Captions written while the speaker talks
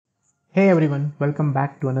Hey everyone, welcome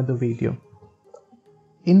back to another video.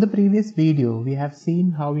 In the previous video, we have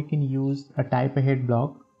seen how we can use a TypeAhead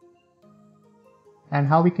block and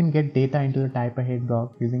how we can get data into the TypeAhead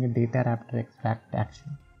block using a dataraptor extract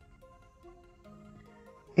action.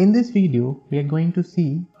 In this video, we are going to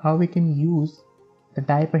see how we can use the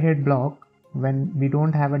TypeAhead block when we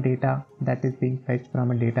don't have a data that is being fetched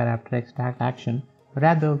from a dataraptor extract action.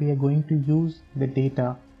 Rather, we are going to use the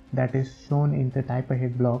data that is shown in the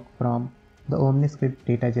TypeAhead block from the OmniScript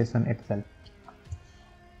data JSON itself.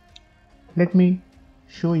 Let me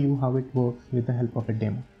show you how it works with the help of a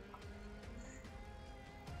demo.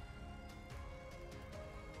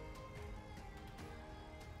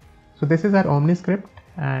 So this is our OmniScript,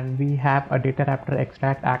 and we have a dataraptor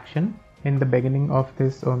extract action in the beginning of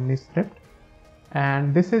this OmniScript.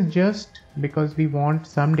 And this is just because we want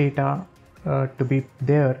some data to be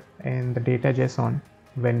there in the data JSON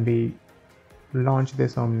when we launch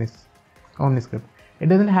this OmniScript. It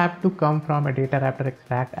doesn't have to come from a dataraptor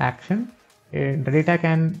extract action. The data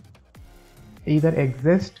can either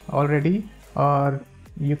exist already, or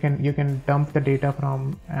you can dump the data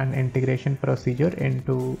from an integration procedure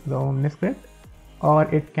into the OmniScript, or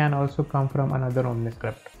it can also come from another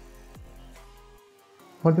OmniScript.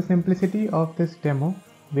 For the simplicity of this demo,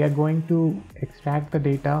 we are going to extract the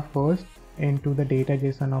data first into the data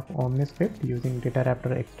JSON of OmniScript using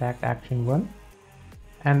dataraptor extract action 1,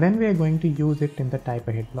 and then we are going to use it in the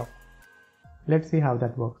TypeAhead block. Let's see how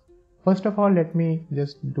that works. First of all, let me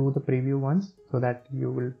just do the preview once so that you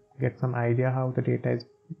will get some idea how the data is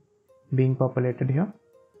being populated here.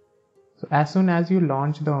 So as soon as you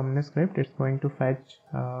launch the OmniScript, it's going to fetch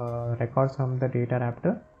records from the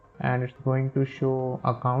dataraptor, and it's going to show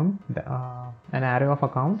an array of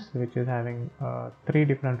accounts which is having 3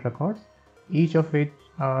 different records, each of which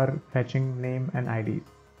are fetching name and IDs.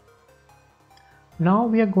 Now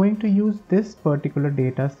we are going to use this particular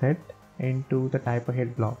data set into the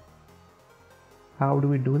TypeAhead block. How do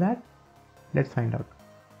we do that? Let's find out.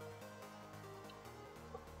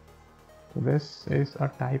 So this is a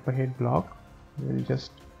TypeAhead block. We'll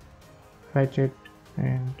just fetch it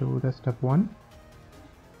into the step 1.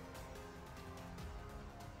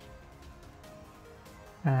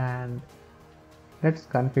 And let's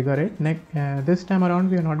configure it. This time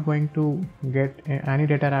around, we are not going to get any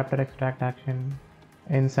dataraptor extract action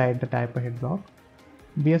inside the TypeAhead block.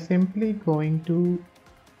 We are simply going to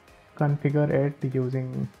configure it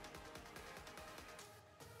using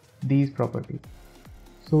these properties.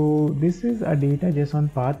 So this is a data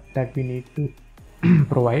JSON path that we need to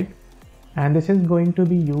provide, and this is going to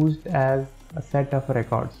be used as a set of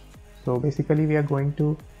records. So basically, we are going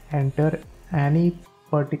to enter any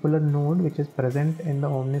particular node which is present in the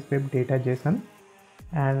OmniScript data JSON,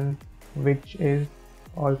 and which is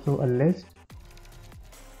also a list.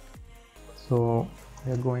 So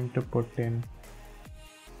we are going to put in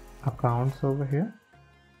accounts over here.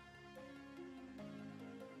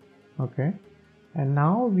 Okay, and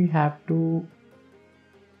now we have to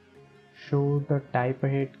show the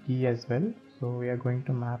TypeAhead key as well. So we are going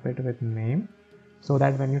to map it with name, so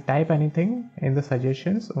that when you type anything in the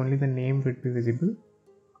suggestions, only the name would be visible.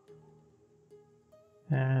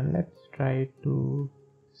 And let's try to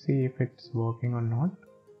see if it's working or not.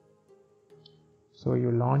 So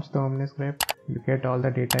you launch the OmniScript, you get all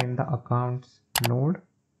the data in the accounts node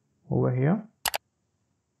over here,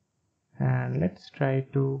 and let's try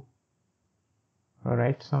to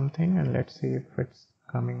write something, and let's see if it's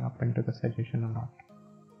coming up into the suggestion or not.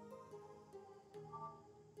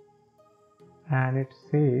 And it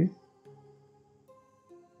says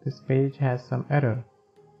this page has some error.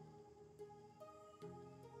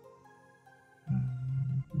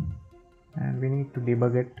 And we need to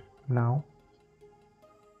debug it now.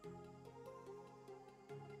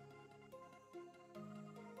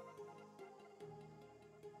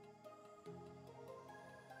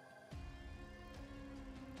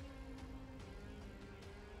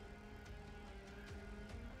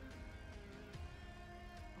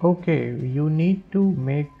 Okay, you need to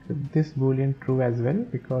make this boolean true as well,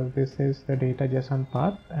 because this is the data JSON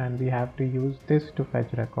path and we have to use this to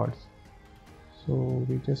fetch records. So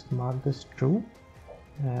we just mark this true,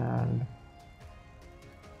 and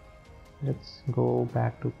let's go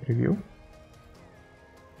back to preview.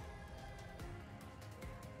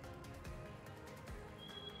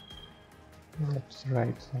 Let's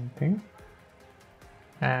write something,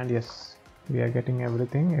 and yes, we are getting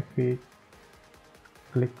everything. If we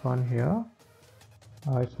click on here,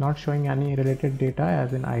 it's not showing any related data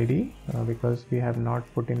as in ID because we have not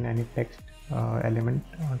put in any text element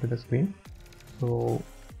onto the screen. So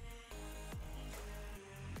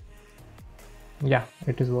Yeah,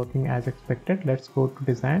 it is working as expected. Let's go to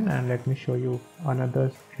design and let me show you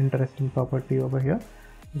another interesting property over here,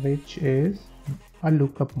 which is a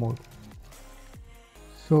lookup mode.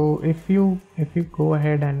 So if you go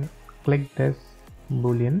ahead and click this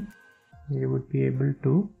boolean, you would be able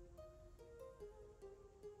to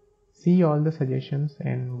see all the suggestions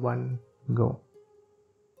in one go.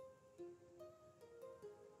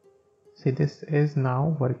 See, this is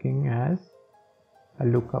now working as a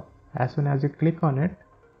lookup. As soon as you click on it,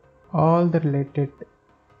 all the related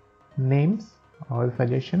names or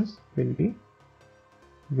suggestions will be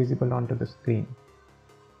visible onto the screen.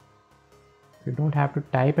 You don't have to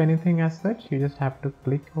type anything as such, you just have to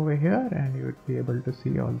click over here and you would be able to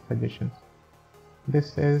see all the suggestions.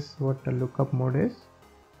 This is what the lookup mode is.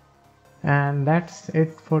 And that's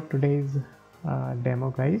it for today's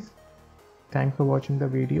demo, guys. Thanks for watching the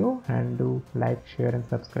video, and do like, share and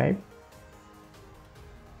subscribe.